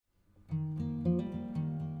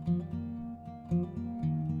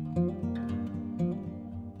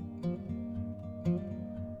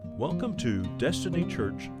Welcome to Destiny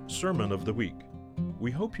Church Sermon of the Week.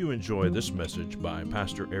 We hope you enjoy this message by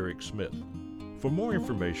Pastor Eric Smith. For more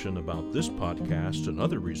information about this podcast and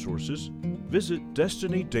other resources, visit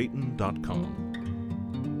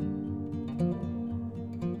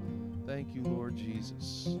destinydayton.com. Thank you, Lord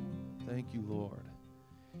Jesus. Thank you, Lord.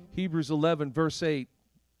 Hebrews 11, verse 8.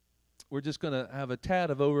 We're just going to have a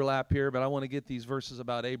tad of overlap here, but I want to get these verses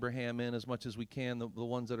about Abraham in as much as we can, the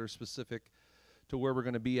ones that are specific to where we're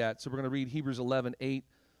going to be at. So we're going to read Hebrews 11, 8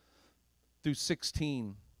 through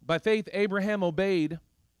 16. By faith, Abraham obeyed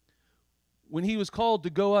when he was called to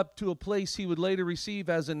go up to a place he would later receive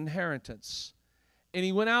as an inheritance. And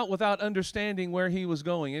he went out without understanding where he was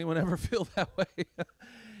going. Anyone ever feel that way?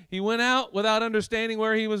 He went out without understanding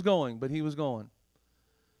where he was going, but he was going.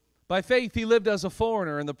 By faith, he lived as a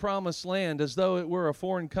foreigner in the promised land, as though it were a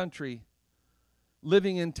foreign country,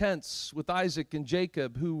 living in tents with Isaac and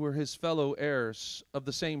Jacob, who were his fellow heirs of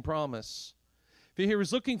the same promise. For he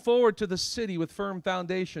was looking forward to the city with firm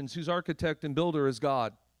foundations, whose architect and builder is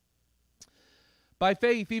God. By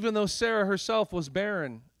faith, even though Sarah herself was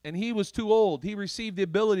barren and he was too old, he received the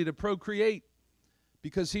ability to procreate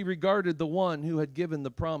because he regarded the one who had given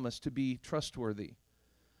the promise to be trustworthy.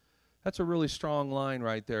 That's a really strong line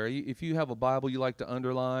right there. If you have a Bible you like to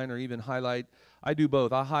underline or even highlight, I do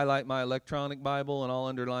both. I highlight my electronic Bible and I'll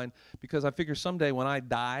underline because I figure someday when I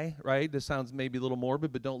die, right, this sounds maybe a little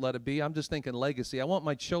morbid, but don't let it be. I'm just thinking legacy. I want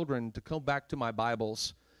my children to come back to my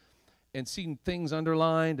Bibles and see things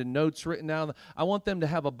underlined and notes written down. I want them to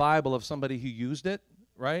have a Bible of somebody who used it,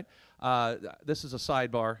 right? This is a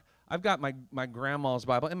sidebar. I've got my grandma's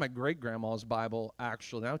Bible and my great-grandma's Bible,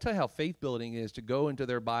 actually. And I'll tell you how faith-building is to go into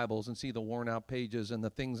their Bibles and see the worn-out pages and the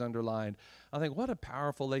things underlined. I think, what a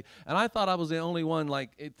powerful and I thought I was the only one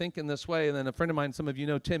like thinking this way. And then a friend of mine, some of you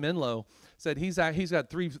know Tim Enlow, said he's got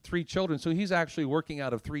three children, so he's actually working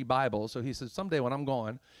out of 3 Bibles. So he says, someday when I'm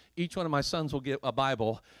gone, each one of my sons will get a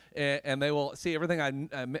Bible, and they will see everything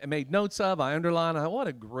I made notes of, I underlined. What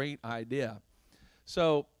a great idea.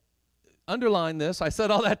 So underline this. I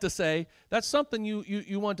said all that to say that's something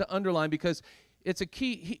you want to underline because it's a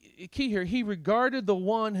key here. He regarded the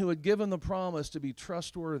one who had given the promise to be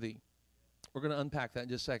trustworthy. We're going to unpack that in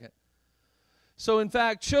just a second. So, in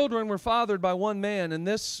fact, children were fathered by one man, and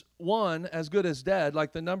this one as good as dead,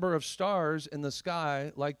 like the number of stars in the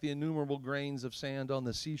sky, like the innumerable grains of sand on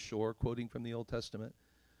the seashore, quoting from the Old Testament.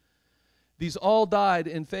 These all died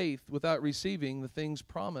in faith without receiving the things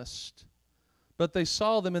promised. But they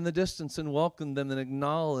saw them in the distance and welcomed them and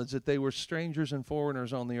acknowledged that they were strangers and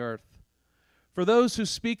foreigners on the earth. For those who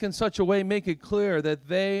speak in such a way make it clear that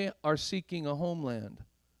they are seeking a homeland.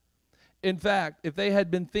 In fact, if they had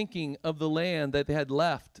been thinking of the land that they had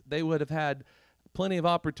left, they would have had plenty of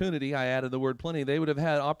opportunity. I added the word plenty. They would have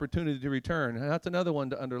had opportunity to return. And that's another one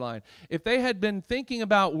to underline. If they had been thinking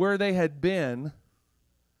about where they had been,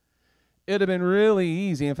 it would have been really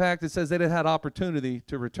easy. In fact, it says they'd have had opportunity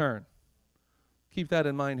to return. Keep that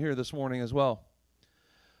in mind here this morning as well.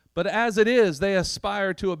 But as it is, they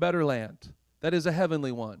aspire to a better land, that is a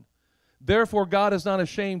heavenly one. Therefore, God is not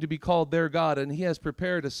ashamed to be called their God, and he has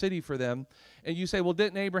prepared a city for them. And you say, well,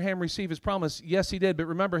 didn't Abraham receive his promise? Yes, he did. But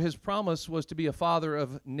remember, his promise was to be a father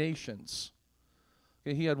of nations.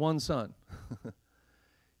 Okay, he had one son.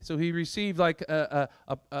 So he received like a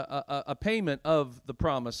payment of the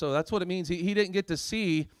promise. So that's what it means. He didn't get to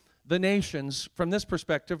see the nations from this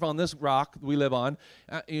perspective on this rock we live on.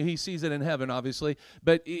 He sees it in heaven, obviously.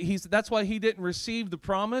 But that's why he didn't receive the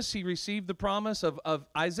promise. He received the promise of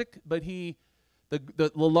Isaac, but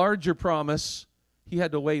the larger promise he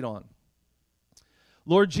had to wait on.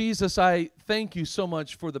 Lord Jesus, I thank you so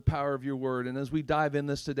much for the power of your word. And as we dive in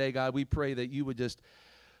this today, God, we pray that you would just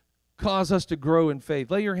cause us to grow in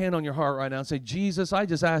faith. Lay your hand on your heart right now and say, Jesus, I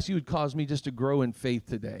just ask you would cause me just to grow in faith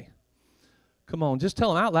today. Come on, just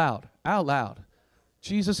tell him out loud.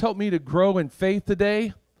 Jesus, help me to grow in faith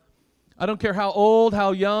today. I don't care how old,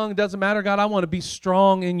 how young, it doesn't matter, God. I want to be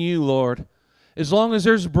strong in you, Lord. As long as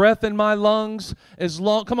there's breath in my lungs, as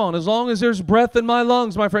long as there's breath in my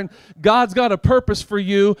lungs, my friend, God's got a purpose for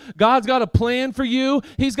you. God's got a plan for you.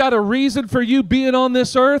 He's got a reason for you being on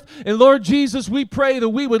this earth. And Lord Jesus, we pray that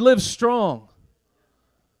we would live strong.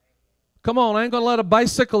 Come on, I ain't going to let a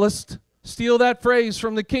bicyclist steal that phrase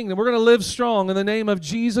from the kingdom. We're going to live strong. In the name of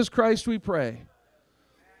Jesus Christ we pray.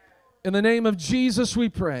 In the name of Jesus we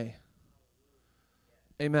pray.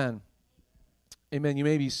 Amen. Amen. You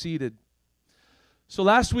may be seated. So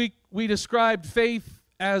last week we described faith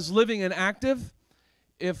as living and active.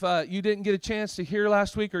 If you didn't get a chance to hear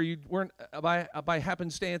last week, or you weren't by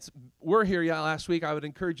happenstance were here last week, I would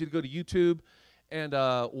encourage you to go to YouTube and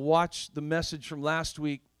watch the message from last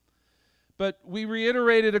week But we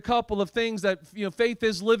reiterated a couple of things that, faith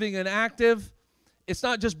is living and active. It's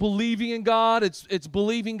not just believing in God. It's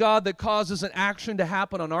believing God that causes an action to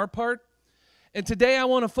happen on our part. And today I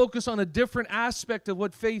want to focus on a different aspect of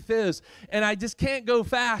what faith is. And I just can't go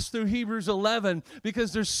fast through Hebrews 11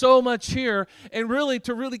 because there's so much here. And really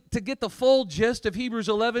to get the full gist of Hebrews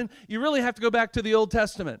 11, you really have to go back to the Old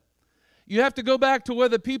Testament. You have to go back to where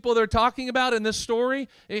the people they're talking about in this story,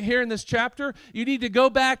 here in this chapter, you need to go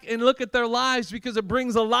back and look at their lives because it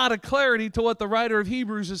brings a lot of clarity to what the writer of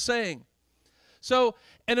Hebrews is saying. So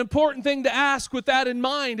an important thing to ask with that in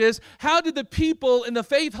mind is, how did the people in the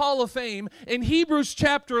Faith Hall of Fame in Hebrews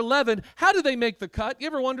chapter 11, how did they make the cut? You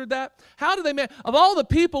ever wondered that? How did they make, of all the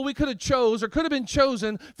people we could have chose or could have been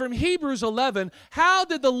chosen from Hebrews 11, how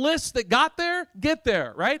did the list that got there get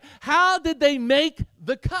there, right? How did they make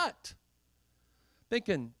the cut?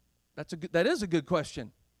 Thinking, that is a good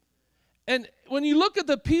question. And when you look at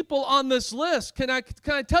the people on this list, can I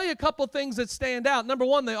tell you a couple of things that stand out? Number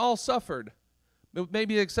one, they all suffered.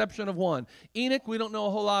 Maybe the exception of one. Enoch, we don't know a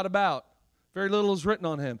whole lot about. Very little is written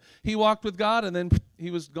on him. He walked with God and then he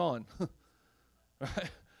was gone.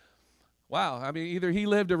 Right? Wow. I mean, either he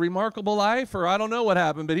lived a remarkable life or I don't know what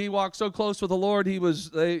happened, but he walked so close with the Lord, he was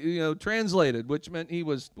translated, which meant he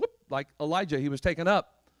was, like Elijah, he was taken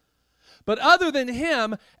up. But other than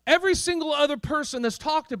him, every single other person that's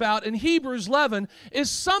talked about in Hebrews 11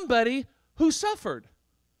 is somebody who suffered.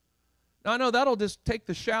 Now, I know that'll just take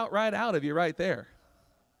the shout right out of you right there.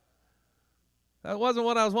 That wasn't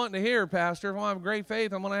what I was wanting to hear, Pastor. If I have great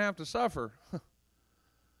faith, I'm going to have to suffer.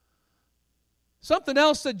 Something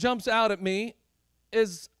else that jumps out at me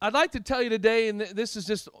is I'd like to tell you today, and this is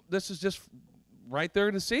just right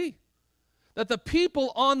there to see, that the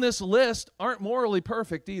people on this list aren't morally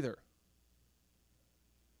perfect either.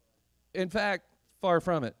 In fact, far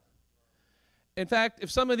from it. In fact,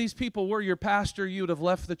 if some of these people were your pastor, you would have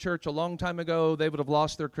left the church a long time ago. They would have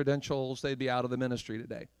lost their credentials. They'd be out of the ministry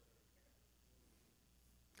today.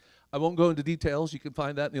 I won't go into details. You can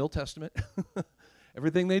find that in the Old Testament.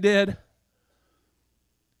 Everything they did.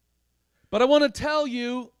 But I want to tell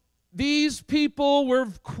you, these people were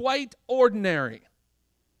quite ordinary.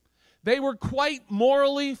 They were quite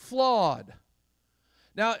morally flawed.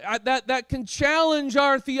 Now, that can challenge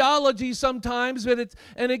our theology sometimes, but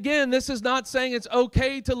and again, this is not saying it's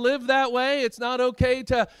okay to live that way. It's not okay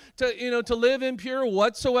to live impure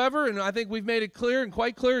whatsoever, and I think we've made it clear and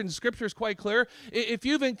quite clear, and the Scripture is quite clear. If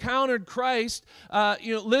you've encountered Christ,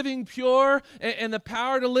 living pure and the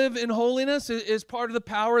power to live in holiness is part of the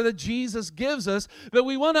power that Jesus gives us, but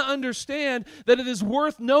we want to understand that it is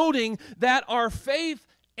worth noting that our faith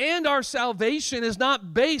and our salvation is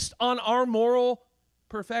not based on our moral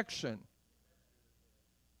perfection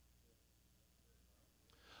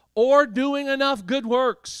or doing enough good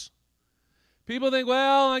works. People think,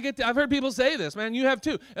 well, I've heard people say this, man, you have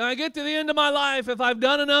too. And I get to the end of my life, if I've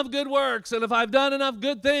done enough good works and if I've done enough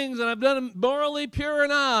good things and I've done morally pure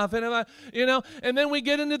enough, and if and then we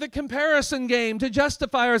get into the comparison game to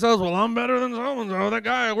justify ourselves. Well, I'm better than so-and-so. That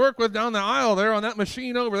guy I work with down the aisle there on that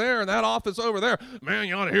machine over there and that office over there. Man,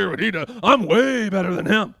 you ought to hear what he does. I'm way better than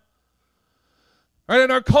him. Right,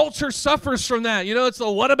 and our culture suffers from that. It's the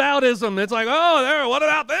whataboutism. It's like, what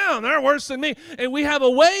about them? They're worse than me. And we have a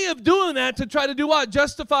way of doing that to try to do what?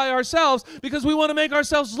 Justify ourselves because we want to make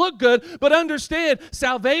ourselves look good. But understand,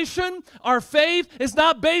 salvation, our faith, is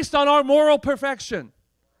not based on our moral perfection.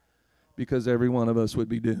 Because every one of us would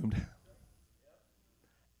be doomed.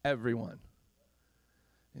 Everyone.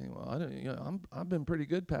 Well, I've been pretty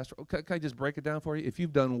good, Pastor. Okay, can I just break it down for you? If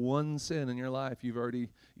you've done one sin in your life,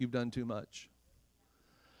 you've done too much.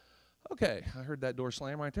 Okay, I heard that door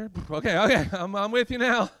slam right there. Okay, I'm with you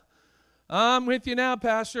now. I'm with you now,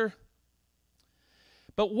 Pastor.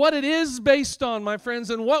 But what it is based on, my friends,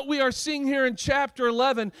 and what we are seeing here in chapter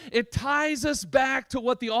 11, it ties us back to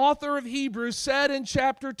what the author of Hebrews said in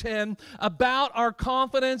chapter 10 about our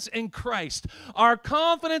confidence in Christ. Our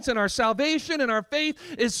confidence in our salvation and our faith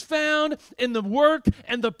is found in the work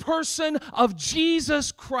and the person of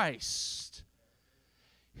Jesus Christ.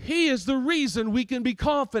 He is the reason we can be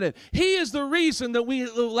confident. He is the reason that we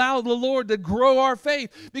allow the Lord to grow our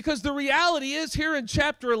faith. Because the reality is here in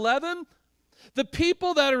chapter 11, the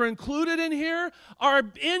people that are included in here are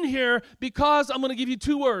in here because, I'm going to give you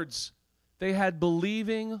two words. They had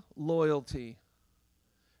believing loyalty.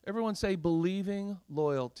 Everyone say believing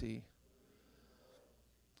loyalty.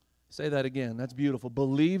 Say that again. That's beautiful.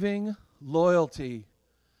 Believing loyalty.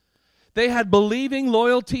 They had believing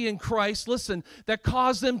loyalty in Christ, listen, that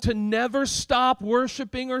caused them to never stop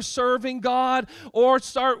worshiping or serving God or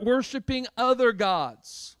start worshiping other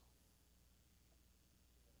gods.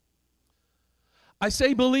 I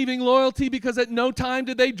say believing loyalty because at no time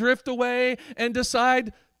did they drift away and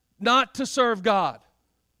decide not to serve God.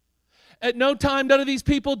 At no time none of these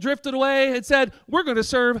people drifted away and said, we're going to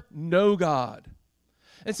serve no God.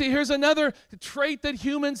 And see, here's another trait that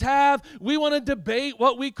humans have. We want to debate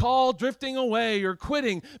what we call drifting away or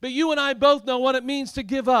quitting. But you and I both know what it means to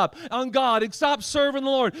give up on God and stop serving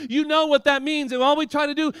the Lord. You know what that means. And all we try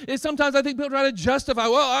to do is sometimes I think people try to justify,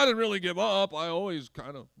 well, I didn't really give up. I always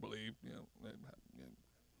kind of believed,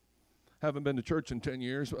 haven't been to church in 10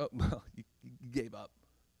 years. Well, you gave up.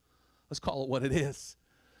 Let's call it what it is.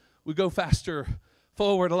 We go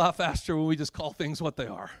forward a lot faster when we just call things what they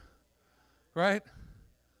are. Right?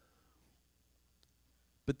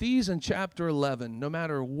 But these in chapter 11, no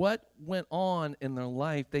matter what went on in their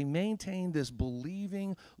life, they maintained this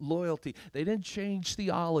believing loyalty. They didn't change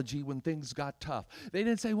theology when things got tough. They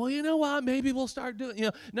didn't say, well, you know what, maybe we'll start doing,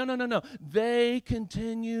 No. They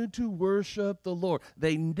continued to worship the Lord.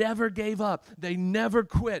 They never gave up. They never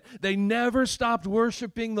quit. They never stopped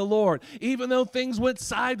worshiping the Lord. Even though things went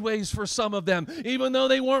sideways for some of them, even though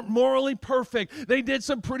they weren't morally perfect, they did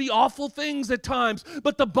some pretty awful things at times.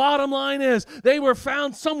 But the bottom line is they were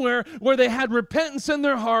found somewhere where they had repentance in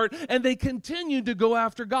their heart and they continued to go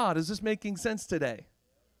after God. Is this making sense today?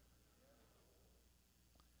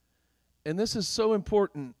 And this is so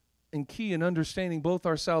important and key in understanding both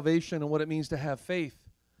our salvation and what it means to have faith.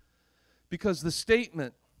 Because the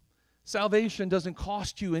statement, salvation doesn't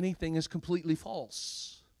cost you anything, is completely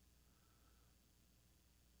false.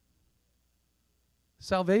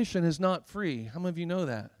 Salvation is not free. How many of you know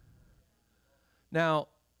that? Now,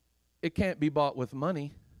 it can't be bought with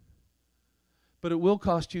money, but it will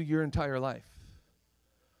cost you your entire life.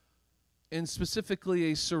 And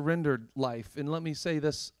specifically a surrendered life. And let me say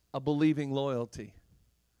this, a believing loyalty.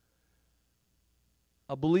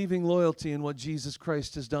 A believing loyalty in what Jesus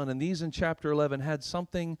Christ has done. And these in chapter 11 had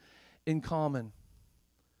something in common.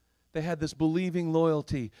 They had this believing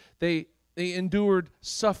loyalty. They endured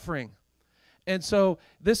suffering. And so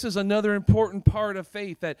this is another important part of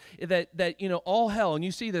faith that all hell, and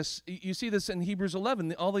you see this in Hebrews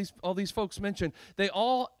 11, all these folks mentioned, they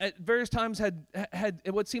all at various times had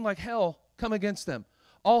what seemed like hell come against them.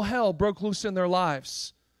 All hell broke loose in their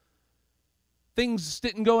lives. Things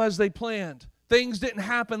didn't go as they planned. Things didn't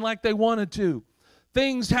happen like they wanted to.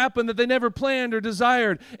 Things happened that they never planned or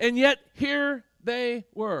desired. And yet here they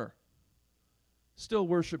were, still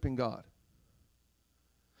worshiping God.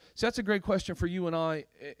 So that's a great question for you and I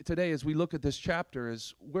today as we look at this chapter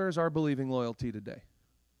is, where's our believing loyalty today?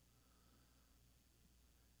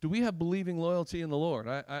 Do we have believing loyalty in the Lord?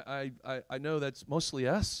 I know that's mostly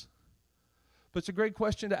us, but it's a great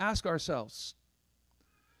question to ask ourselves.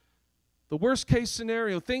 The worst case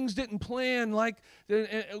scenario, things didn't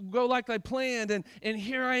go like I planned, and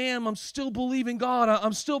here I am, I'm still believing God,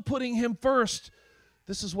 I'm still putting Him first.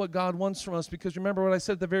 This is what God wants from us, because remember what I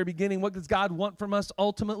said at the very beginning, what does God want from us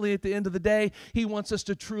ultimately at the end of the day? He wants us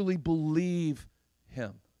to truly believe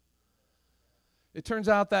Him. It turns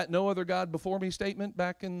out that no other God before me statement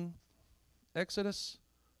back in Exodus,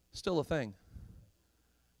 still a thing.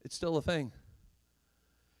 It's still a thing.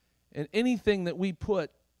 And anything that we put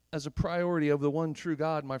as a priority of the one true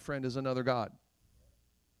God, my friend, is another God.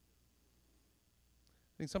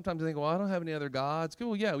 Sometimes I think, well, I don't have any other gods.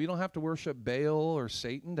 Well, yeah, you don't have to worship Baal or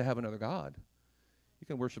Satan to have another God. You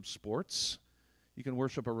can worship sports. You can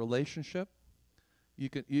worship a relationship.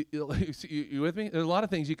 You with me? There's a lot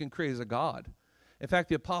of things you can create as a God. In fact,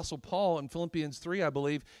 the Apostle Paul in Philippians 3, I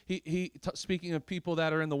believe, speaking of people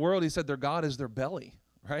that are in the world, he said their God is their belly,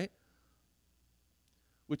 right?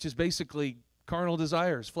 Which is basically carnal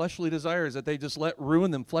desires, fleshly desires that they just let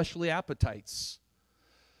ruin them, fleshly appetites.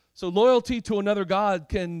 So loyalty to another God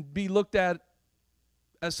can be looked at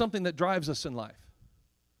as something that drives us in life.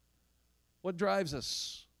 What drives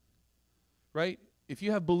us? Right? If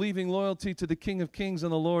you have believing loyalty to the King of Kings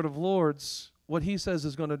and the Lord of Lords, what He says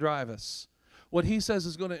is going to drive us. What He says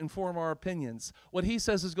is going to inform our opinions. What He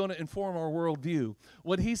says is going to inform our worldview.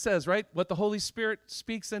 What He says, right? What the Holy Spirit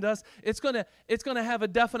speaks into us, it's going to have a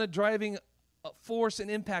definite driving force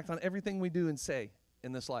and impact on everything we do and say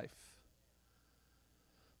in this life.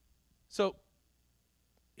 So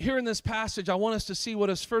here in this passage, I want us to see what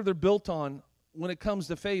is further built on when it comes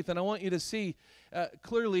to faith. And I want you to see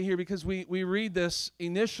clearly here, because we read this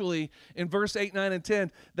initially in verse 8, 9, and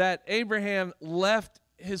 10, that Abraham left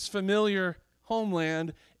his familiar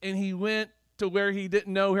homeland and he went to where he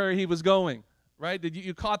didn't know where he was going, right?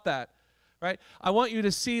 You caught that? Right? I want you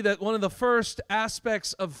to see that one of the first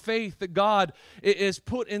aspects of faith that God is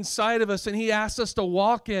put inside of us and He asks us to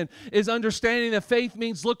walk in is understanding that faith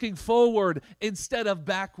means looking forward instead of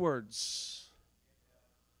backwards.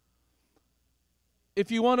 If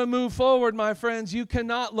you want to move forward, my friends, you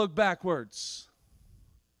cannot look backwards.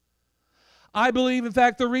 I believe, in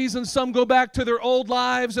fact, the reason some go back to their old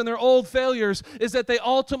lives and their old failures is that they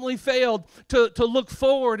ultimately failed to look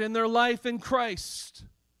forward in their life in Christ.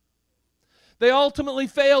 They ultimately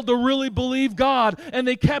failed to really believe God, and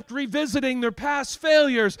they kept revisiting their past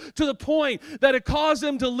failures to the point that it caused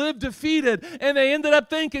them to live defeated, and they ended up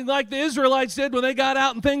thinking like the Israelites did when they got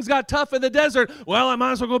out and things got tough in the desert. Well, I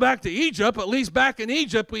might as well go back to Egypt. At least back in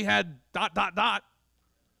Egypt we had ...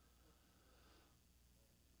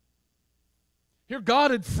 Here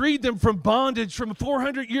God had freed them from bondage, from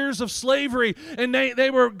 400 years of slavery, and they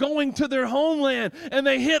were going to their homeland, and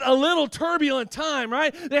they hit a little turbulent time,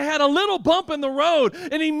 right? They had a little bump in the road,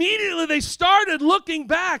 and immediately they started looking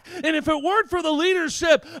back. And if it weren't for the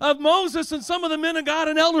leadership of Moses and some of the men of God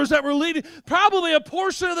and elders that were leading, probably a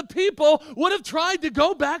portion of the people would have tried to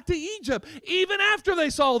go back to Egypt, even after they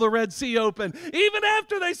saw the Red Sea open, even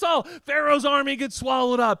after they saw Pharaoh's army get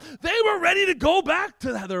swallowed up. They were ready to go back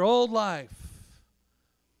to their old life.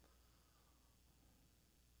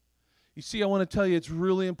 You see, I want to tell you it's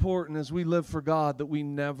really important as we live for God that we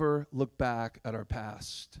never look back at our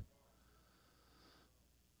past.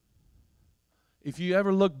 If you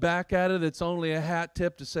ever look back at it, it's only a hat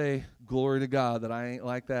tip to say, glory to God that I ain't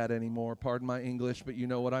like that anymore. Pardon my English, but you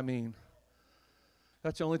know what I mean.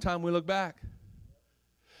 That's the only time we look back.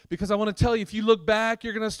 Because I want to tell you, if you look back,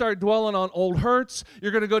 you're going to start dwelling on old hurts.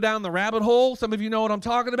 You're going to go down the rabbit hole. Some of you know what I'm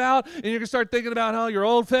talking about. And you're going to start thinking about how your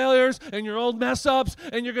old failures and your old mess-ups.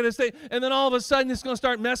 And you're going to say, and then all of a sudden it's going to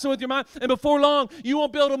start messing with your mind. And before long, you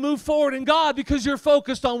won't be able to move forward in God because you're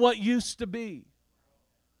focused on what used to be.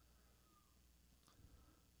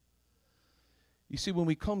 You see, when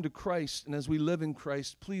we come to Christ and as we live in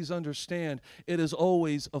Christ, please understand, it is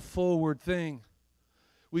always a forward thing.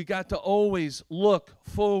 We got to always look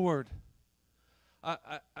forward.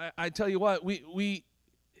 I tell you what, we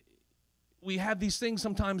have these things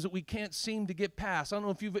sometimes that we can't seem to get past. I don't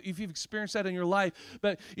know if you've experienced that in your life,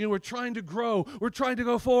 but we're trying to grow, we're trying to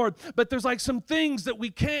go forward, but there's like some things that we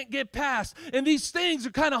can't get past, and these things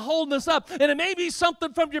are kind of holding us up. And it may be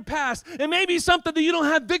something from your past, it may be something that you don't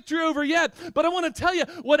have victory over yet. But I want to tell you,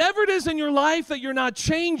 whatever it is in your life that you're not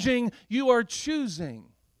changing, you are choosing.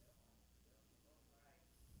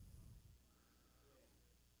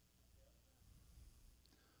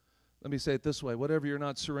 Let me say it this way. Whatever you're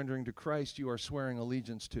not surrendering to Christ, you are swearing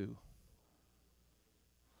allegiance to.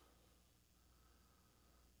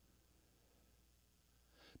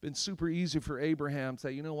 Been super easy for Abraham to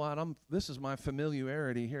say, you know what, this is my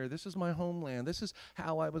familiarity here. This is my homeland. This is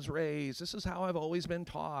how I was raised. This is how I've always been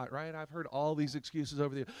taught, right? I've heard all these excuses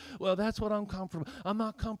over the years. Well, that's what I'm comfortable. I'm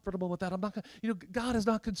not comfortable with that. God is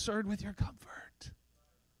not concerned with your comfort.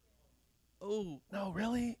 Oh, no,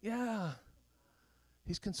 really? Yeah.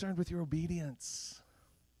 He's concerned with your obedience.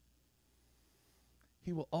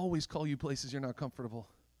 He will always call you places you're not comfortable.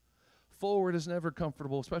 Forward is never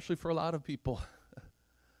comfortable, especially for a lot of people,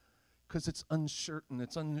 because it's uncertain.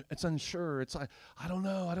 It's unsure. It's like, I don't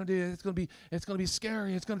know. It's going to be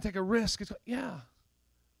scary. It's going to take a risk.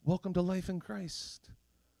 Welcome to life in Christ.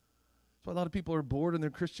 That's why a lot of people are bored in their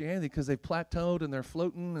Christianity, because they've plateaued and they're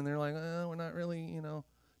floating and they're like, we're not really,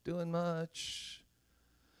 doing much.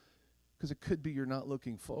 Because it could be you're not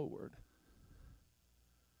looking forward.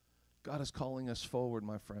 God is calling us forward,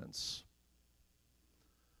 my friends.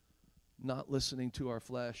 Not listening to our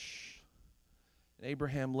flesh. And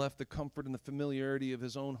Abraham left the comfort and the familiarity of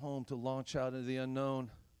his own home to launch out into the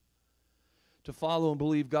unknown. To follow and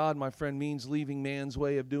believe God, my friend, means leaving man's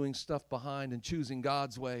way of doing stuff behind and choosing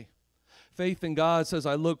God's way. Faith in God says,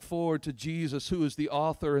 I look forward to Jesus, who is the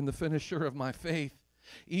author and the finisher of my faith,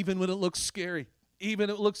 even when it looks scary.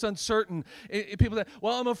 Even if it looks uncertain. People say,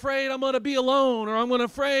 well, I'm afraid I'm going to be alone, or I'm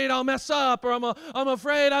afraid I'll mess up, or I'm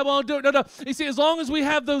afraid I won't do it. No. You see, as long as we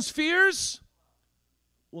have those fears,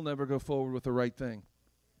 we'll never go forward with the right thing.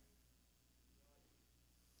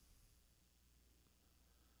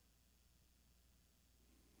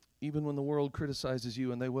 Even when the world criticizes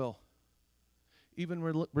you, and they will. Even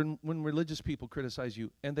when religious people criticize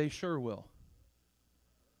you, and they sure will.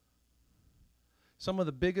 Some of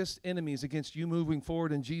the biggest enemies against you moving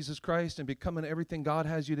forward in Jesus Christ and becoming everything God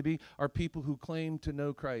has you to be are people who claim to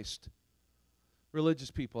know Christ.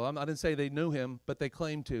 Religious people. I didn't say they knew him, but they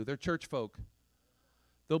claim to. They're church folk.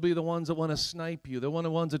 They'll be the ones that want to snipe you. They're one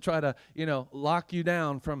of the ones that try to, lock you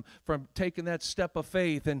down from taking that step of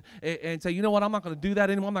faith and say, you know what, I'm not going to do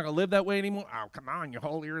that anymore. I'm not going to live that way anymore. Oh, come on, you're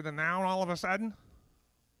holier than thou all of a sudden?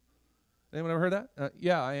 Anyone ever heard that?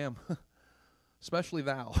 Yeah, I am. Especially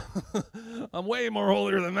thou. I'm way more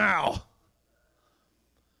holier than thou.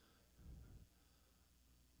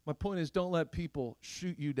 My point is, don't let people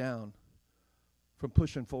shoot you down from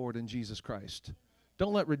pushing forward in Jesus Christ.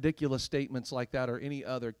 Don't let ridiculous statements like that or any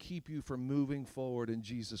other keep you from moving forward in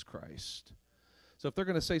Jesus Christ. So if they're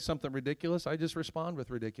going to say something ridiculous, I just respond with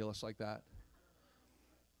ridiculous like that.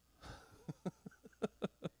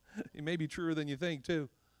 It may be truer than you think, too.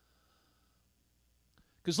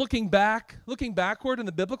 Because looking backward in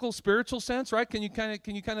the biblical spiritual sense, right? Can you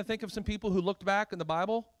kind of think of some people who looked back in the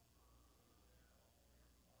Bible?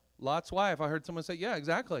 Lot's wife. I heard someone say, yeah,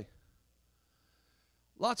 exactly.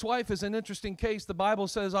 Lot's wife is an interesting case. The Bible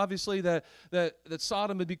says, obviously, that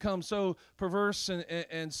Sodom had become so perverse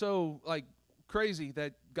and so crazy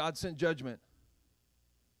that God sent judgment.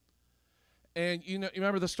 And you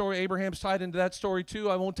remember the story, Abraham's tied into that story too.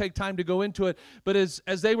 I won't take time to go into it. But as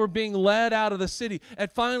they were being led out of the city,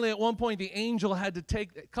 and finally at one point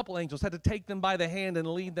a couple angels had to take them by the hand and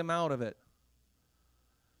lead them out of it.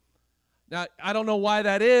 Now, I don't know why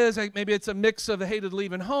that is. Maybe it's a mix of they hated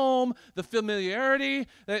leaving home, the familiarity,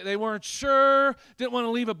 they weren't sure, didn't want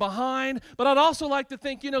to leave it behind. But I'd also like to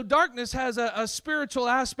think, darkness has a spiritual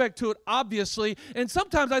aspect to it, obviously. And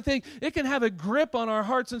sometimes I think it can have a grip on our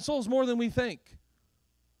hearts and souls more than we think.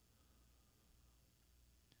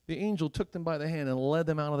 The angel took them by the hand and led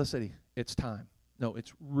them out of the city. It's time. No,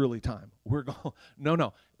 it's really time. We're going.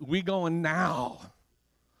 No, we going now.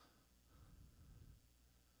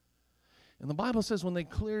 And the Bible says when they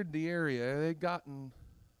cleared the area, they'd gotten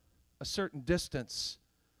a certain distance.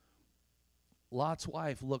 Lot's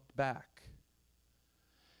wife looked back.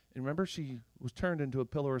 And remember, she was turned into a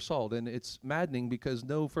pillar of salt. And it's maddening because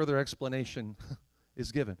no further explanation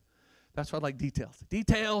is given. That's why I like details.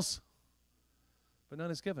 Details, but none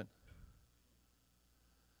is given.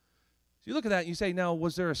 So you look at that and you say, now,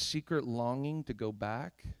 was there a secret longing to go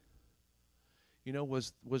back?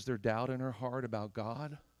 Was there doubt in her heart about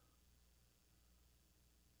God?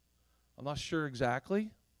 I'm not sure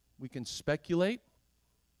exactly. We can speculate.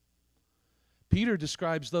 Peter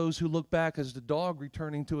describes those who look back as the dog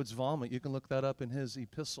returning to its vomit. You can look that up in his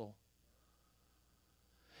epistle.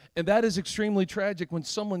 And that is extremely tragic when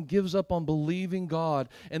someone gives up on believing God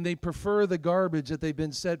and they prefer the garbage that they've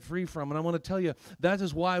been set free from. And I want to tell you, that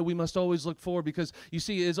is why we must always look forward, because you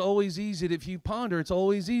see, it's always easy if you ponder, it's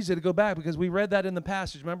always easy to go back, because we read that in the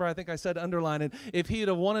passage. Remember, I think I said underline it. If he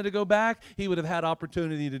had wanted to go back, he would have had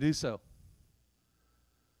opportunity to do so.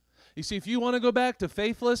 You see, if you want to go back to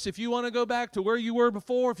faithless, if you want to go back to where you were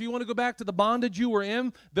before, if you want to go back to the bondage you were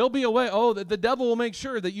in, there'll be a way. Oh, the devil will make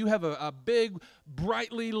sure that you have a big,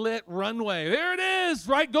 brightly lit runway. There it is,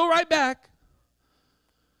 right? Go right back.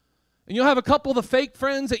 And you'll have a couple of the fake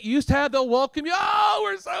friends that you used to have. They'll welcome you. Oh,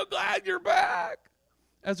 we're so glad you're back.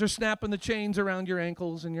 As they're snapping the chains around your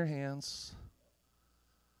ankles and your hands.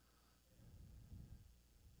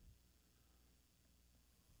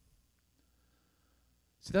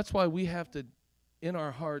 See, that's why we have to, in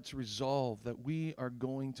our hearts, resolve that we are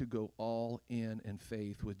going to go all in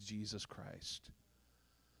faith with Jesus Christ.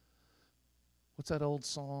 What's that old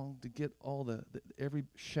song? To get all every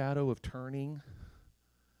shadow of turning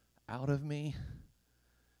out of me.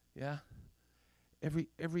 Yeah?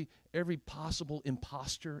 Every possible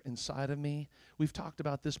imposter inside of me. We've talked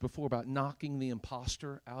about this before, about knocking the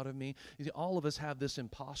imposter out of me. You see, all of us have this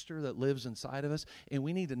imposter that lives inside of us, and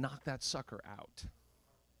we need to knock that sucker out.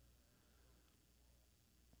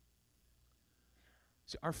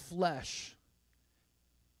 See, our flesh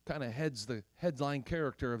kind of heads the headline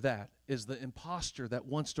character of that, is the imposter that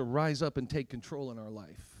wants to rise up and take control in our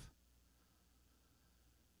life.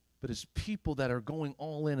 But as people that are going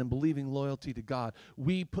all in and believing loyalty to God,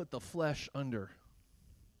 we put the flesh under.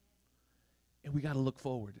 And we got to look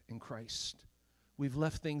forward in Christ. We've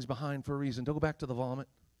left things behind for a reason. Don't go back to the vomit.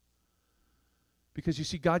 Because you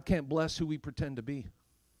see, God can't bless who we pretend to be.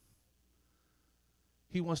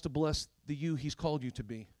 He wants to bless the you He's called you to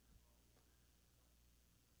be.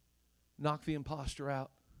 Knock the imposter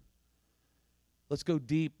out. Let's go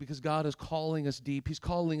deep, because God is calling us deep. He's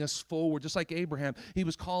calling us forward, just like Abraham. He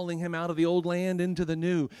was calling him out of the old land into the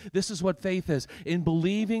new. This is what faith is. In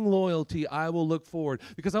believing loyalty, I will look forward.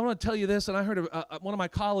 Because I want to tell you this, and I heard one of my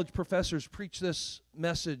college professors preach this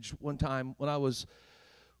message one time when I was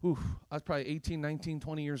probably 18, 19,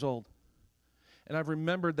 20 years old. And I've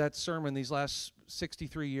remembered that sermon these last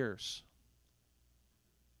 63 years.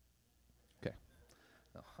 Okay.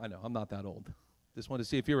 No, I know, I'm not that old. Just wanted to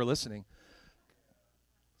see if you were listening.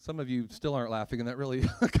 Some of you still aren't laughing, and that really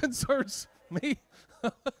concerns me.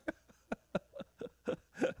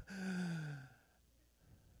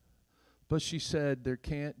 But she said, there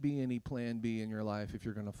can't be any plan B in your life if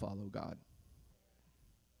you're going to follow God.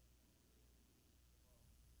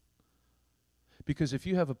 Because if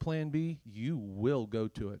you have a plan B, you will go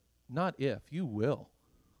to it. Not if, you will.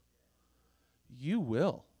 You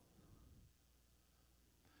will.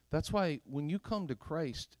 That's why when you come to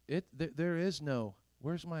Christ, there is no,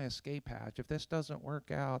 where's my escape hatch? If this doesn't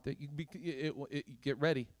work out, get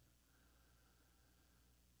ready.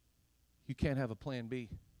 You can't have a plan B.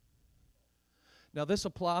 Now this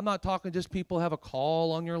applies, I'm not talking just people have a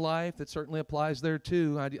call on your life. That certainly applies there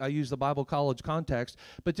too. I use the Bible college context.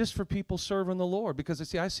 But just for people serving the Lord.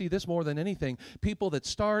 Because I see this more than anything. People that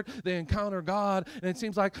start, they encounter God, and it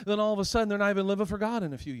seems like then all of a sudden they're not even living for God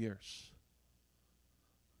in a few years.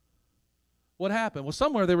 What happened? Well,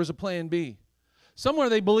 somewhere there was a plan B. Somewhere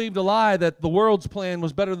they believed a lie that the world's plan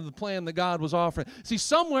was better than the plan that God was offering. See,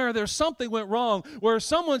 somewhere there's something went wrong where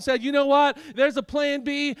someone said, you know what, there's a plan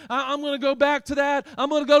B. I'm going to go back to that. I'm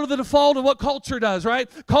going to go to the default of what culture does, right?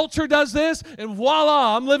 Culture does this, and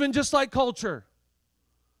voila, I'm living just like culture.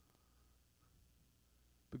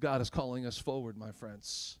 But God is calling us forward, my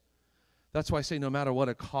friends. That's why I say no matter what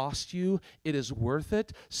it costs you, it is worth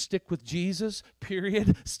it. Stick with Jesus,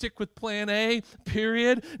 period. Stick with plan A,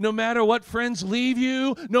 period. No matter what friends leave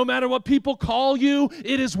you, no matter what people call you,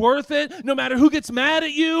 it is worth it. No matter who gets mad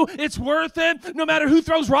at you, it's worth it. No matter who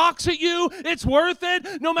throws rocks at you, it's worth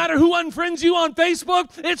it. No matter who unfriends you on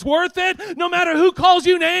Facebook, it's worth it. No matter who calls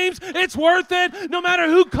you names, it's worth it. No matter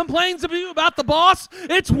who complains to you about the boss,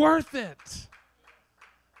 it's worth it.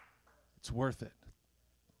 It's worth it.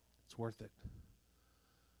 It's worth it.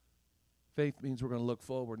 Faith means we're going to look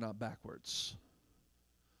forward, not backwards.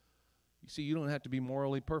 You see, you don't have to be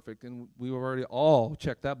morally perfect, and we already all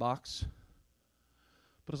checked that box.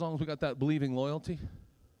 But as long as we got that believing loyalty,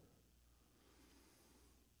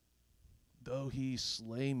 though he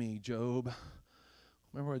slay me, Job.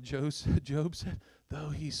 Remember what Job said? Though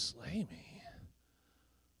he slay me,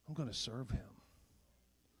 I'm going to serve him.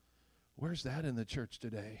 Where's that in the church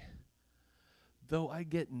today? Though I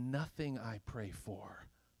get nothing I pray for,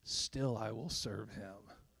 still I will serve him.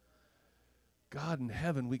 God in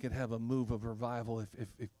heaven, we could have a move of revival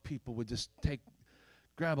if people would just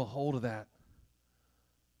grab a hold of that.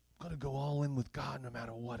 I'm going to go all in with God no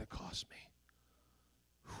matter what it costs me.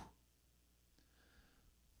 Whew.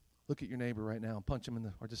 Look at your neighbor right now and punch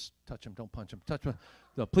him or just touch him. Don't punch him. Touch him.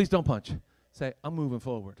 No, please don't punch. Say, I'm moving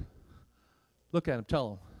forward. Look at him.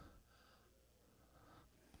 Tell him.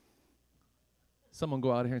 Someone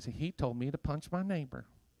go out here and say, he told me to punch my neighbor.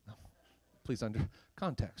 No, please under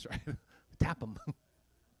context, right? Tap him.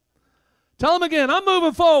 Tell him again, I'm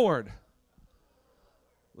moving forward.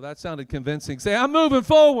 Well, that sounded convincing. Say, I'm moving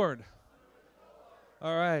forward.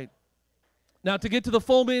 All right. Now, to get to the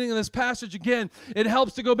full meaning of this passage again, it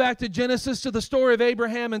helps to go back to Genesis, to the story of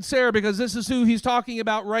Abraham and Sarah, because this is who he's talking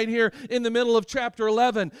about right here in the middle of chapter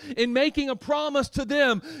 11. In making a promise to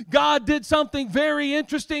them, God did something very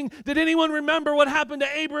interesting. Did anyone remember what happened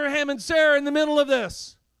to Abraham and Sarah in the middle of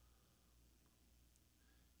this?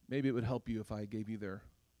 Maybe it would help you if I gave you their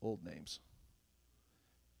old names.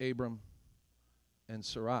 Abram and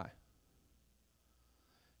Sarai.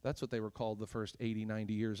 That's what they were called the first 80,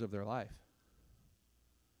 90 years of their life.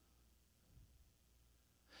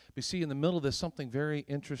 But see, in the middle of this, something very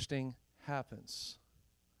interesting happens.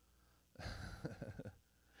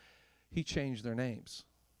 He changed their names.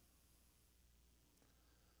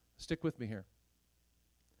 Stick with me here.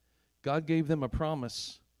 God gave them a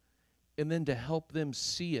promise, and then to help them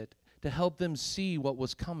see it, to help them see what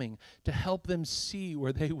was coming, to help them see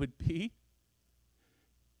where they would be,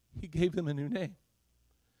 he gave them a new name.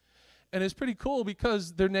 And it's pretty cool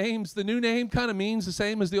because their names, the new name kind of means the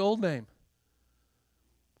same as the old name.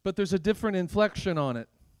 But there's a different inflection on it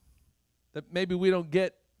that maybe we don't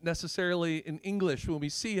get necessarily in English when we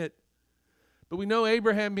see it. But we know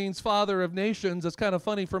Abraham means father of nations. It's kind of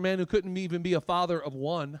funny for a man who couldn't even be a father of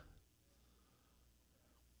one.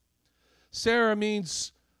 Sarah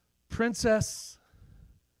means princess,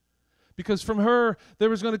 because from her there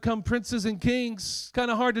was going to come princes and kings. Kind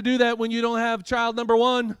of hard to do that when you don't have child number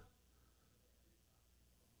one.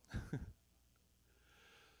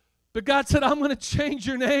 But God said, I'm going to change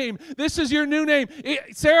your name. This is your new name.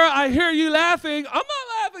 Sarah, I hear you laughing. I'm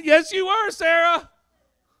not laughing. Yes, you were, Sarah.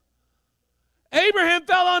 Abraham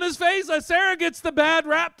fell on his face. Sarah gets the bad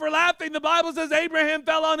rap for laughing. The Bible says Abraham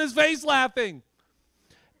fell on his face laughing.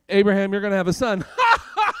 Abraham, you're going to have a son.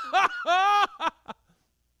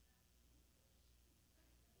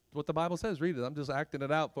 What the Bible says. Read it. I'm just acting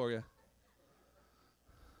it out for you.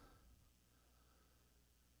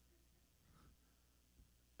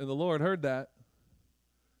 And the Lord heard that.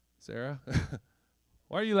 Sarah,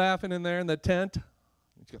 why are you laughing in there in the tent?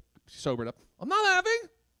 She sobered up. I'm not laughing.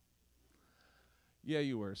 Yeah,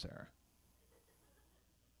 you were, Sarah.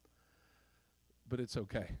 but it's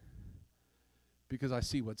okay. Because I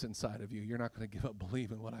see what's inside of you. You're not going to give up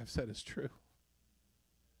believing what I've said is true.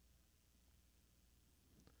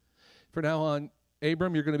 For now on,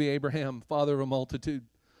 Abram, you're going to be Abraham, father of a multitude.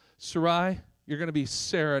 Sarai, you're going to be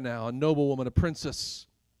Sarah now, a noblewoman, a princess.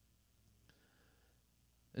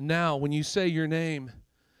 And now, when you say your name,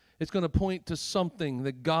 it's going to point to something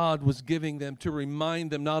that God was giving them to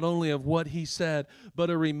remind them not only of what he said, but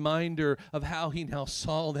a reminder of how he now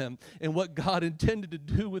saw them and what God intended to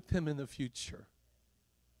do with them in the future.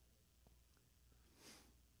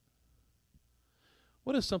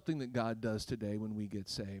 What is something that God does today when we get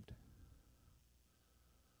saved?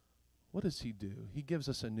 What does he do? He gives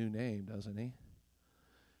us a new name, doesn't he?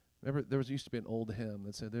 Remember, there used to be an old hymn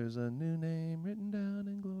that said, "There's a new name written down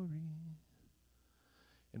in glory."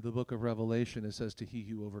 In the book of Revelation, it says, "To he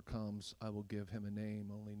who overcomes, I will give him a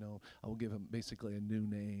name only known." I will give him basically a new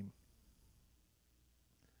name.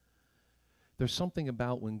 There's something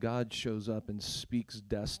about when God shows up and speaks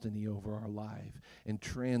destiny over our life and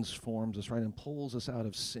transforms us, right, and pulls us out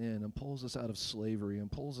of sin and pulls us out of slavery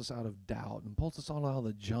and pulls us out of doubt and pulls us all out of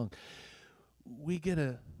the junk. We get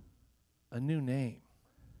a new name.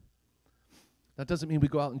 That doesn't mean we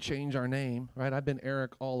go out and change our name, right? I've been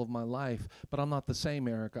Eric all of my life, but I'm not the same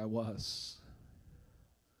Eric I was.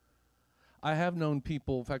 I have known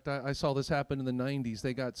people, in fact, I saw this happen in the 90s.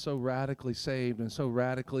 They got so radically saved and so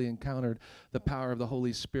radically encountered the power of the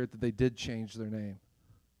Holy Spirit that they did change their name.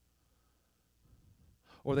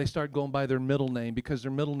 Or they started going by their middle name because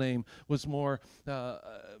their middle name was more,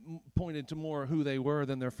 pointed to more who they were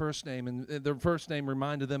than their first name. And their first name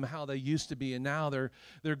reminded them how they used to be, and now they're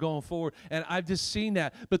going forward. And I've just seen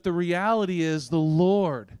that. But the reality is the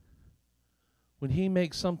Lord, when he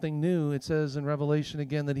makes something new, it says in Revelation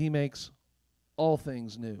again that he makes all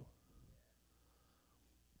things new.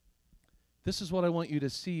 This is what I want you to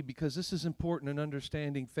see, because this is important in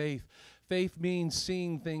understanding faith. Faith means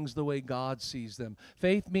seeing things the way God sees them.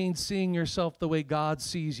 Faith means seeing yourself the way God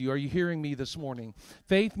sees you. Are you hearing me this morning?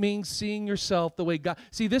 Faith means seeing yourself the way God...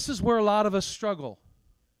 See, this is where a lot of us struggle.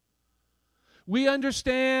 We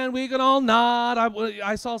understand, we can all nod.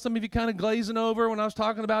 I saw some of you kind of glazing over when I was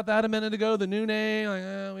talking about that a minute ago, the new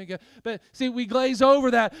name. But see, we glaze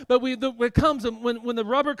over that. But when the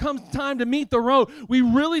rubber comes time to meet the road, we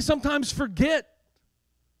really sometimes forget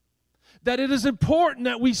that it is important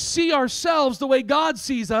that we see ourselves the way God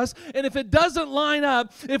sees us. And if it doesn't line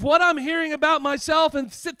up, if what I'm hearing about myself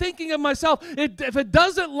and thinking of myself, if it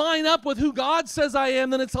doesn't line up with who God says I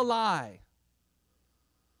am, then it's a lie.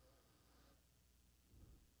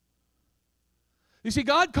 You see,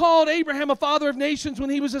 God called Abraham a father of nations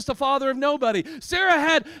when he was just a father of nobody. Sarah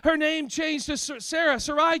had her name changed to Sarah.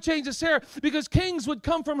 Sarai changed to Sarah because kings would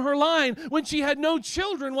come from her line when she had no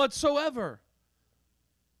children whatsoever.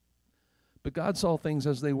 But God saw things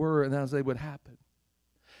as they were and as they would happen.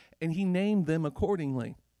 And he named them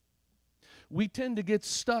accordingly. We tend to get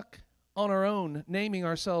stuck on our own, naming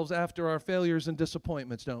ourselves after our failures and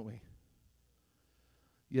disappointments, don't we?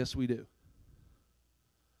 Yes, we do.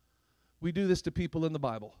 We do this to people in the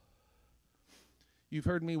Bible. You've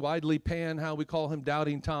heard me widely pan how we call him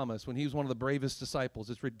Doubting Thomas when he was one of the bravest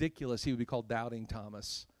disciples. It's ridiculous he would be called Doubting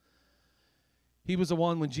Thomas. He was the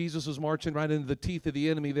one when Jesus was marching right into the teeth of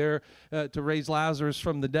the enemy there to raise Lazarus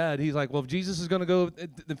from the dead. He's like, well, if Jesus is going to go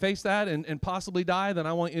and face that and possibly die, then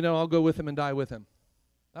I want you to know I'll go with him and die with him.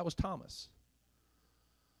 That was Thomas.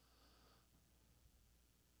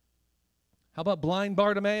 How about blind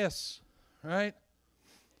Bartimaeus, right?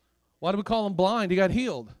 Why do we call him blind? He got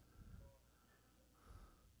healed.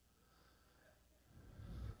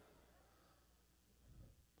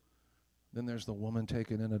 Then there's the woman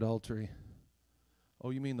taken in adultery. Oh,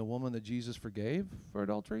 you mean the woman that Jesus forgave for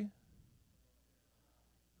adultery?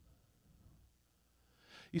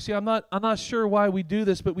 You see, I'm not sure why we do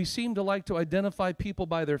this, but we seem to like to identify people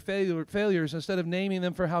by their failures instead of naming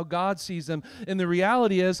them for how God sees them. And the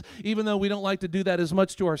reality is, even though we don't like to do that as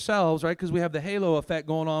much to ourselves, right, because we have the halo effect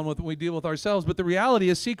going on when we deal with ourselves, but the reality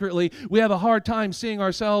is secretly we have a hard time seeing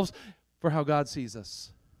ourselves for how God sees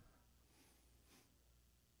us.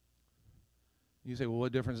 You say, well,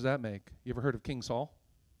 what difference does that make? You ever heard of King Saul?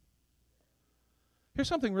 Here's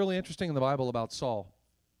something really interesting in the Bible about Saul.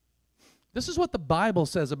 This is what the Bible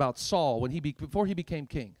says about Saul before he became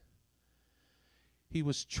king. He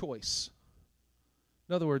was choice.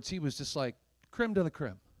 In other words, he was just like creme de la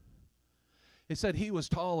creme. It said he was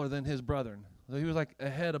taller than his brethren. He was like a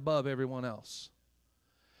head above everyone else.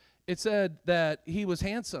 It said that he was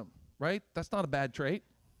handsome, right? That's not a bad trait,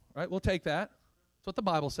 right? We'll take that. That's what the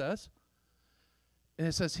Bible says. And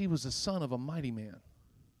it says he was the son of a mighty man.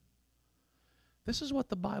 This is what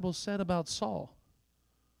the Bible said about Saul.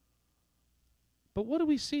 But what do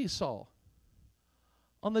we see Saul?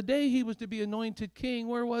 On the day he was to be anointed king,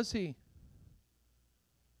 where was he?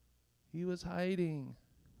 He was hiding.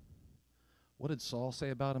 What did Saul say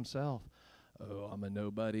about himself? Oh, I'm a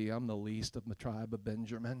nobody. I'm the least of the tribe of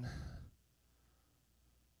Benjamin.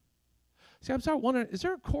 See, I'm starting wondering, is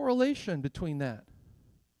there a correlation between that?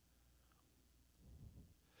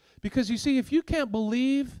 Because you see, if you can't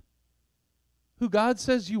believe who God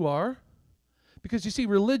says you are, because you see,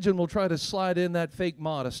 religion will try to slide in that fake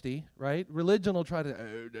modesty, right? Religion will try to,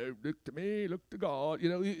 oh, look to me, look to God,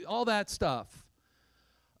 all that stuff.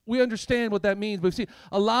 We understand what that means, but we see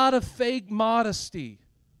a lot of fake modesty.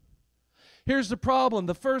 Here's the problem.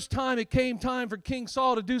 The first time it came time for King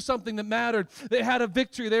Saul to do something that mattered, they had a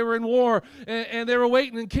victory. They were in war, and they were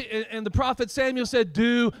waiting, and the prophet Samuel said,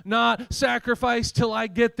 do not sacrifice till I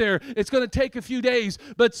get there. It's going to take a few days,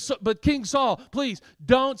 but King Saul, please,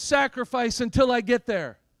 don't sacrifice until I get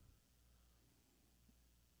there.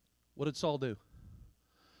 What did Saul do?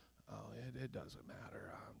 Oh, it doesn't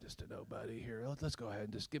matter. I'm just a nobody here. Let's go ahead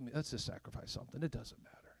and let's just sacrifice something. It doesn't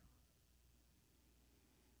matter.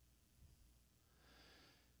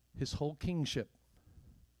 His whole kingship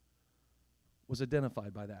was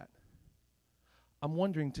identified by that. I'm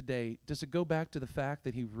wondering today, does it go back to the fact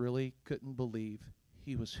that he really couldn't believe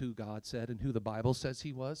he was who God said and who the Bible says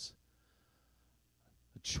he was?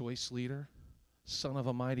 A choice leader, son of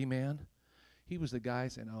a mighty man. He was the guy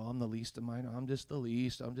saying, oh, I'm the least of mine. I'm just the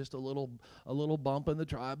least. I'm just a little bump in the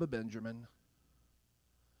tribe of Benjamin.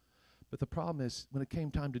 But the problem is, when it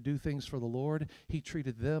came time to do things for the Lord, he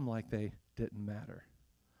treated them like they didn't matter.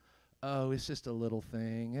 Oh, it's just a little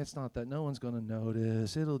thing. It's not that. No one's going to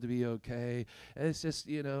notice. It'll be okay. It's just,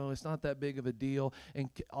 it's not that big of a deal. And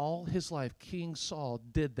all his life, King Saul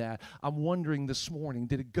did that. I'm wondering this morning,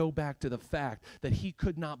 did it go back to the fact that he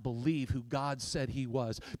could not believe who God said he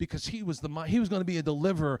was? Because he was going to be a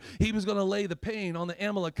deliverer. He was going to lay the pain on the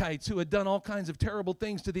Amalekites who had done all kinds of terrible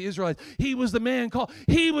things to the Israelites. He was the man called.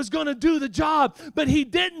 He was going to do the job, but he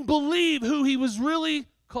didn't believe who he was really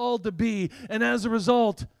called to be. And as a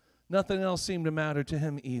result, nothing else seemed to matter to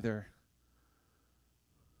him either.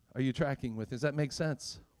 Are you tracking with? Does that make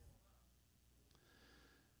sense?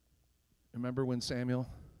 Remember when Samuel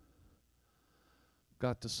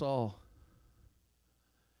got to Saul?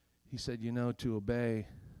 He said, to obey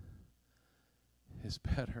is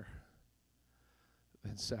better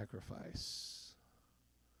than sacrifice.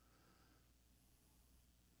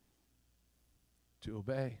 To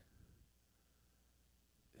obey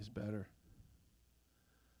is better.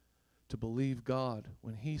 To believe God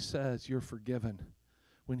when he says you're forgiven,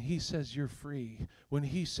 when he says you're free, when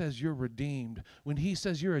he says you're redeemed, when he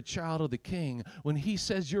says you're a child of the King, when he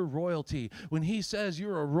says you're royalty, when he says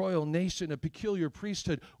you're a royal nation, a peculiar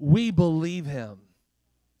priesthood, we believe him.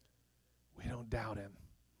 We don't doubt him.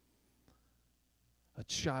 A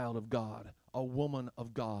child of God, a woman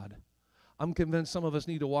of God. I'm convinced some of us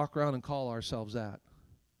need to walk around and call ourselves that.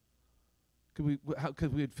 Because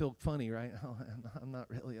we'd feel funny, right? Oh, I'm not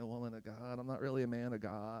really a woman of God. I'm not really a man of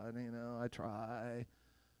God. I try.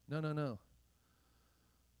 No.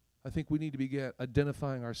 I think we need to begin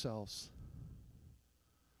identifying ourselves.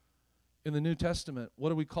 In the New Testament,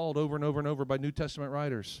 what are we called over and over and over by New Testament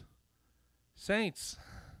writers? Saints.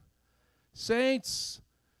 Saints.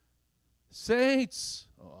 Saints.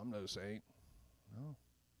 Oh, I'm no saint. No.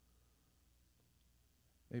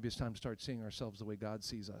 Maybe it's time to start seeing ourselves the way God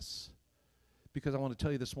sees us. Because I want to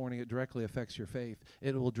tell you this morning, it directly affects your faith.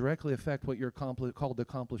 It will directly affect what you're called to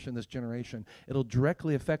accomplish in this generation. It'll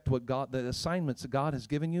directly affect the assignments that God has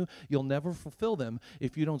given you. You'll never fulfill them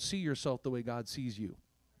if you don't see yourself the way God sees you.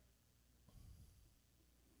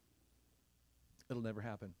 It'll never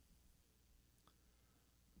happen.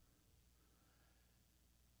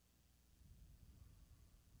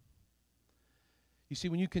 You see,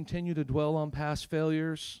 when you continue to dwell on past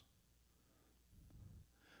failures,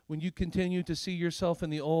 when you continue to see yourself in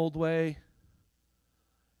the old way,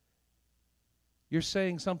 you're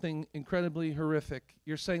saying something incredibly horrific.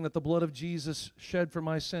 You're saying that the blood of Jesus shed for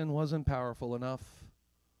my sin wasn't powerful enough.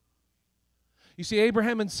 You see,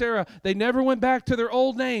 Abraham and Sarah, they never went back to their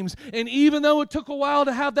old names. And even though it took a while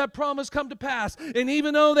to have that promise come to pass, and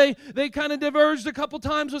even though they kind of diverged a couple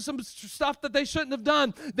times with some stuff that they shouldn't have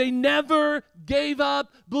done, they never gave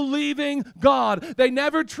up believing God. They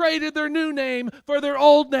never traded their new name for their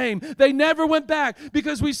old name. They never went back,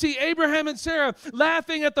 because we see Abraham and Sarah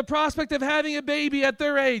laughing at the prospect of having a baby at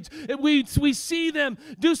their age. And we see them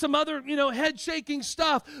do some other, head-shaking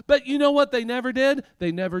stuff. But you know what they never did?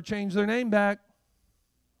 They never changed their name back.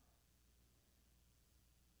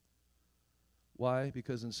 Why?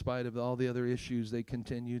 Because in spite of all the other issues, they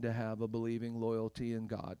continue to have a believing loyalty in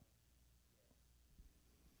God.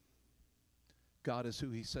 God is who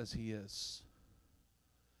He says He is.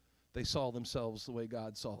 They saw themselves the way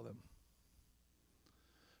God saw them.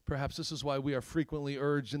 Perhaps this is why we are frequently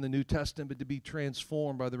urged in the New Testament to be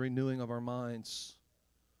transformed by the renewing of our minds.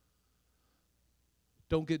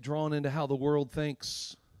 Don't get drawn into how the world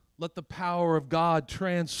thinks. Let the power of God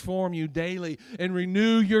transform you daily and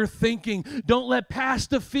renew your thinking. Don't let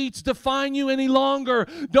past defeats define you any longer.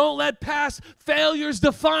 Don't let past failures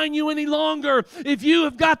define you any longer. If you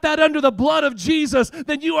have got that under the blood of Jesus,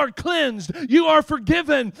 then you are cleansed, you are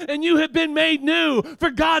forgiven, and you have been made new.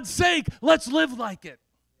 For God's sake, let's live like it.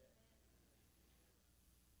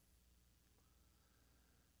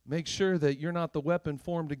 Make sure that you're not the weapon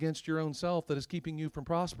formed against your own self that is keeping you from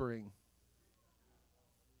prospering.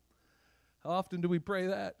 How often do we pray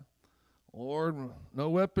that? Lord, no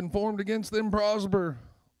weapon formed against them prosper.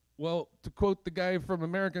 Well, to quote the guy from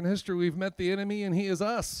American history, we've met the enemy and he is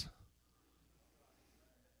us.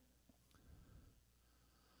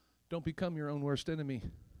 Don't become your own worst enemy.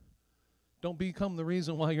 Don't become the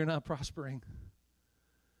reason why you're not prospering.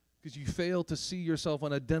 Because you fail to see yourself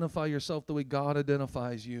and identify yourself the way God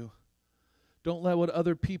identifies you. Don't let what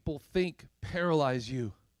other people think paralyze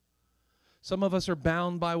you. Some of us are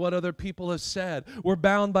bound by what other people have said. We're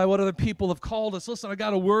bound by what other people have called us. Listen, I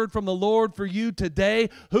got a word from the Lord for you today.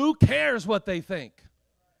 Who cares what they think?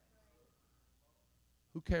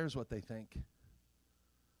 Who cares what they think?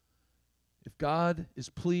 If God is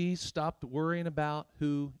pleased, stop worrying about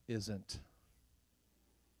who isn't.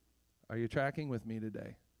 Are you tracking with me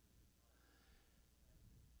today?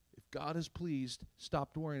 If God is pleased,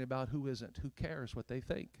 stop worrying about who isn't. Who cares what they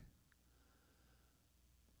think?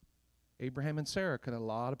 Abraham and Sarah, a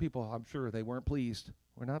lot of people, I'm sure they weren't pleased.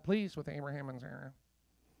 We're not pleased with Abraham and Sarah.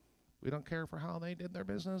 We don't care for how they did their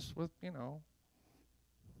business with,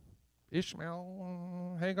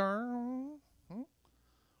 Ishmael, Hagar.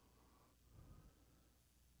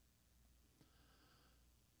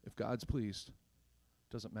 If God's pleased,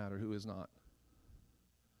 doesn't matter who is not.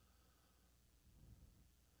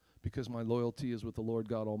 Because my loyalty is with the Lord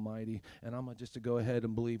God Almighty, and I'm just to go ahead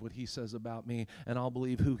and believe what He says about me, and I'll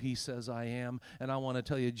believe who He says I am. And I want to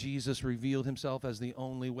tell you, Jesus revealed Himself as the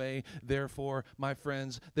only way. Therefore, my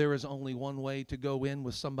friends, there is only one way to go in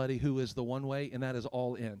with somebody who is the one way, and that is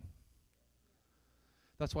all in.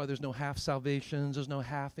 That's why there's no half salvations, there's no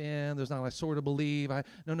half in, there's not I sort of believe.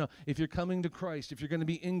 No. If you're coming to Christ, if you're going to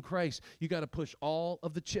be in Christ, you got to push all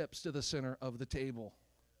of the chips to the center of the table.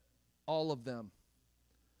 All of them.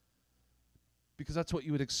 Because that's what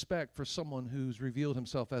you would expect for someone who's revealed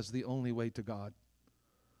himself as the only way to God.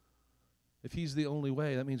 If He's the only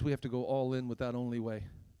way, that means we have to go all in with that only way.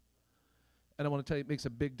 And I want to tell you, it makes a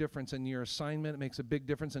big difference in your assignment. It makes a big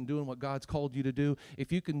difference in doing what God's called you to do.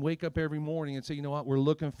 If you can wake up every morning and say, you know what, we're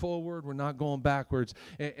looking forward, we're not going backwards.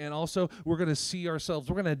 And also, we're going to see ourselves,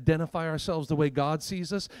 we're going to identify ourselves the way God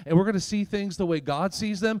sees us, and we're going to see things the way God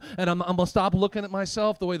sees them. And I'm going to stop looking at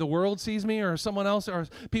myself the way the world sees me or someone else, or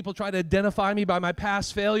people try to identify me by my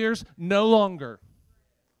past failures. No longer.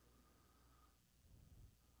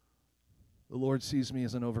 The Lord sees me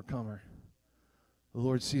as an overcomer. The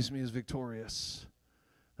Lord sees me as victorious.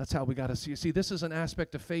 That's how we got to see it. See, this is an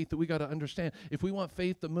aspect of faith that we got to understand. If we want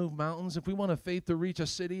faith to move mountains, if we want a faith to reach a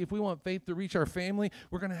city, if we want faith to reach our family,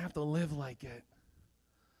 we're going to have to live like it.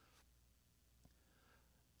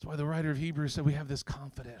 That's why the writer of Hebrews said we have this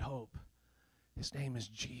confident hope. His name is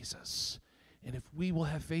Jesus. And if we will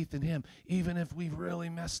have faith in Him, even if we've really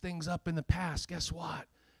messed things up in the past, guess what?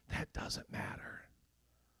 That doesn't matter.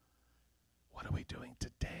 What are we doing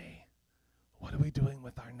today? What are we doing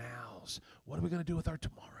with our nows? What are we going to do with our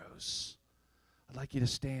tomorrows? I'd like you to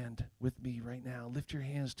stand with me right now. Lift your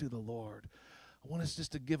hands to the Lord. I want us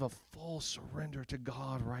just to give a full surrender to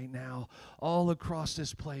God right now, all across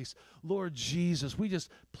this place. Lord Jesus, we just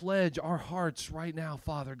pledge our hearts right now,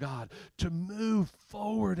 Father God, to move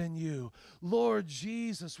forward in You. Lord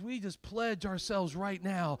Jesus, we just pledge ourselves right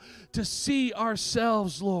now to see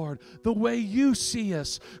ourselves, Lord, the way You see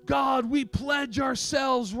us. God, we pledge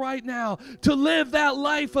ourselves right now to live that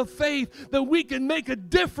life of faith that we can make a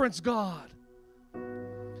difference, God.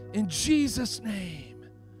 In Jesus' name.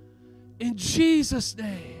 In Jesus'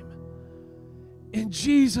 name. In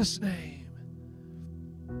Jesus' name.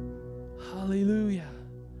 Hallelujah.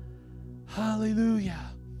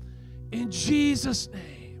 Hallelujah. In Jesus'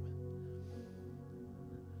 name.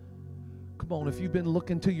 Come on, if you've been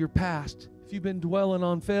looking to your past, if you've been dwelling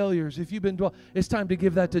on failures, it's time to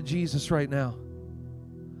give that to Jesus right now.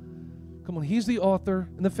 Come on, He's the author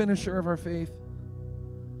and the finisher of our faith.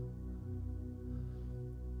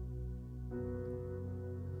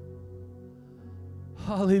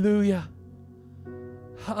 Hallelujah.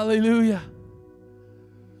 Hallelujah.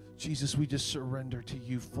 Jesus, we just surrender to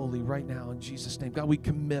you fully right now in Jesus' name. God, we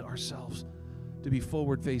commit ourselves to be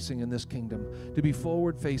forward-facing in this kingdom, to be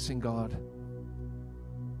forward-facing, God.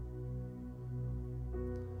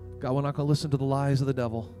 God, we're not going to listen to the lies of the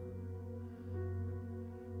devil.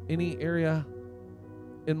 Any area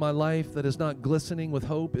in my life that is not glistening with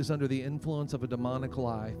hope is under the influence of a demonic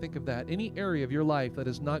lie. Think of that. Any area of your life that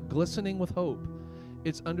is not glistening with hope,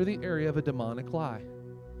 it's under the area of a demonic lie.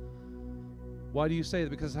 Why do you say that?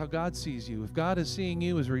 Because how God sees you. If God is seeing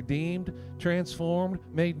you as redeemed, transformed,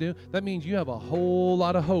 made new, that means you have a whole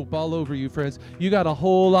lot of hope all over you, friends. You got a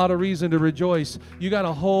whole lot of reason to rejoice. You got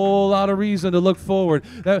a whole lot of reason to look forward.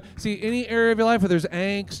 See, any area of your life where there's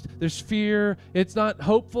angst, there's fear, it's not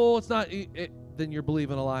hopeful, then you're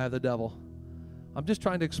believing a lie of the devil. I'm just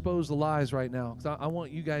trying to expose the lies right now, because I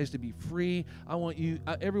want you guys to be free. I want you,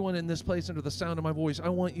 everyone in this place under the sound of my voice, I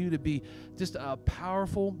want you to be just a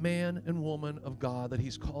powerful man and woman of God that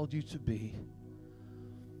He's called you to be.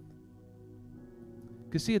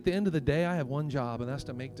 Because see, at the end of the day, I have one job, and that's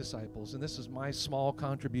to make disciples. And this is my small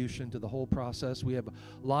contribution to the whole process. We have a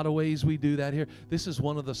lot of ways we do that here. This is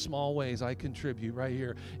one of the small ways I contribute right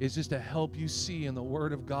here, is just to help you see in the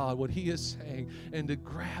Word of God what He is saying, and to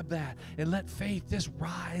grab that and let faith just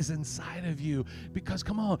rise inside of you. Because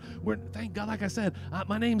come on, thank God, like I said,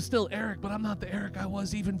 my name's still Eric, but I'm not the Eric I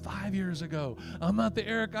was even 5 years ago. I'm not the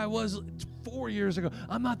Eric I was 4 years ago.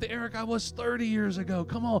 I'm not the Eric I was 30 years ago.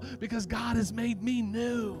 Come on, because God has made me new.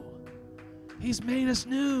 He's made us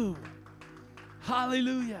new.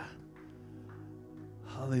 Hallelujah.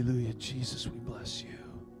 Hallelujah. Jesus, we bless you.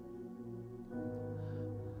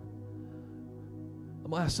 I'm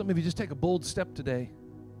going to ask some of you, just take a bold step today.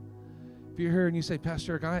 If you're here and you say,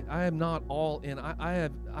 Pastor Eric, I am not all in. I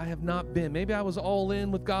have not been. Maybe I was all in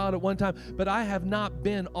with God at one time, but I have not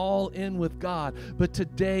been all in with God. But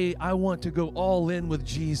today I want to go all in with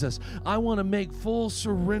Jesus. I want to make full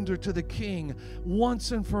surrender to the King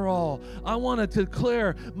once and for all. I want to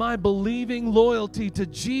declare my believing loyalty to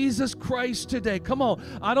Jesus Christ today. Come on.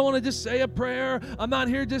 I don't want to just say a prayer. I'm not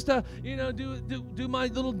here just to, do my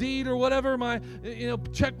little deed or whatever,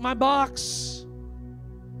 check my box.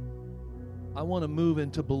 I want to move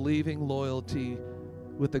into believing loyalty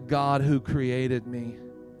with the God who created me.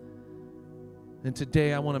 And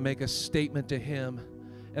today I want to make a statement to Him.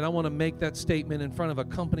 And I want to make that statement in front of a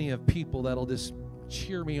company of people that'll just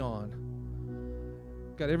cheer me on.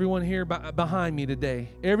 Got everyone here behind me today.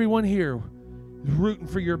 Everyone here is rooting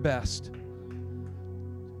for your best.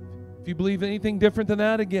 If you believe anything different than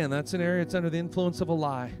that, again, that's an area that's under the influence of a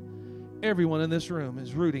lie. Everyone in this room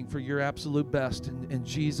is rooting for your absolute best in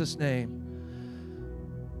Jesus' name.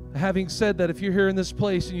 Having said that, if you're here in this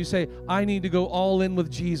place and you say, I need to go all in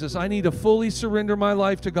with Jesus, I need to fully surrender my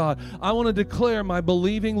life to God, I want to declare my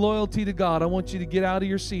believing loyalty to God, I want you to get out of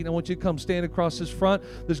your seat. I want you to come stand across this front.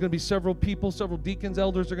 There's going to be several people, several deacons,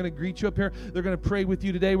 elders are going to greet you up here. They're going to pray with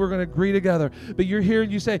you today. We're going to agree together. But you're here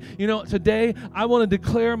and you say, today I want to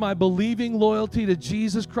declare my believing loyalty to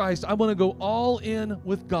Jesus Christ. I want to go all in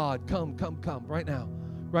with God. Come right now.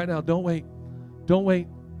 Right now. Don't wait. Don't wait.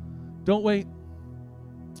 Don't wait.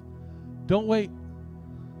 Don't wait.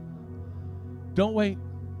 Don't wait.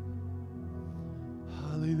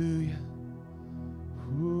 Hallelujah.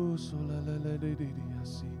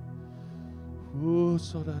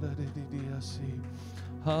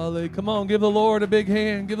 Hallelujah. Come on, give the Lord a big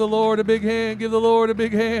hand. Give the Lord a big hand. Give the Lord a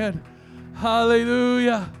big hand.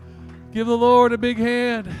 Hallelujah. Give the Lord a big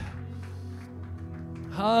hand.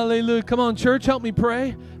 Hallelujah. Come on, church, help me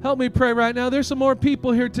pray. Help me pray right now. There's some more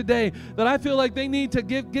people here today that I feel like they need to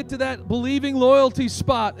get to that believing loyalty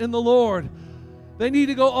spot in the Lord. They need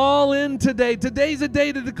to go all in today. Today's a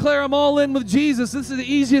day to declare I'm all in with Jesus. This is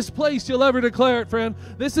the easiest place you'll ever declare it, friend.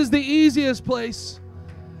 This is the easiest place.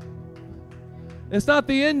 It's not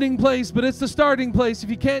the ending place, but it's the starting place. If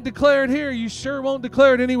you can't declare it here, you sure won't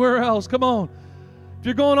declare it anywhere else. Come on. If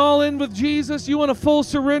you're going all in with Jesus, you want a full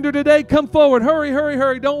surrender today, come forward. Hurry, hurry,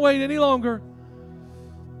 hurry. Don't wait any longer.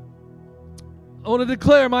 I want to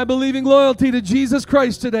declare my believing loyalty to Jesus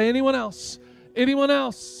Christ today. Anyone else? Anyone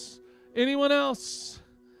else? Anyone else?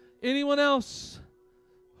 Anyone else?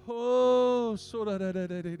 Oh,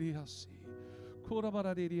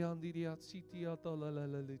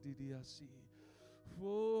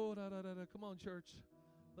 come on, church.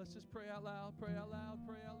 Let's just pray out loud, pray out loud,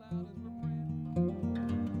 pray out loud as we're praying.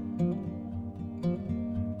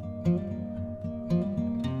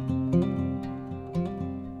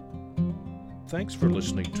 Thanks for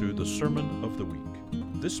listening to the Sermon of the Week.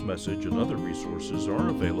 This message and other resources are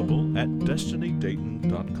available at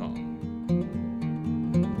destinydayton.com.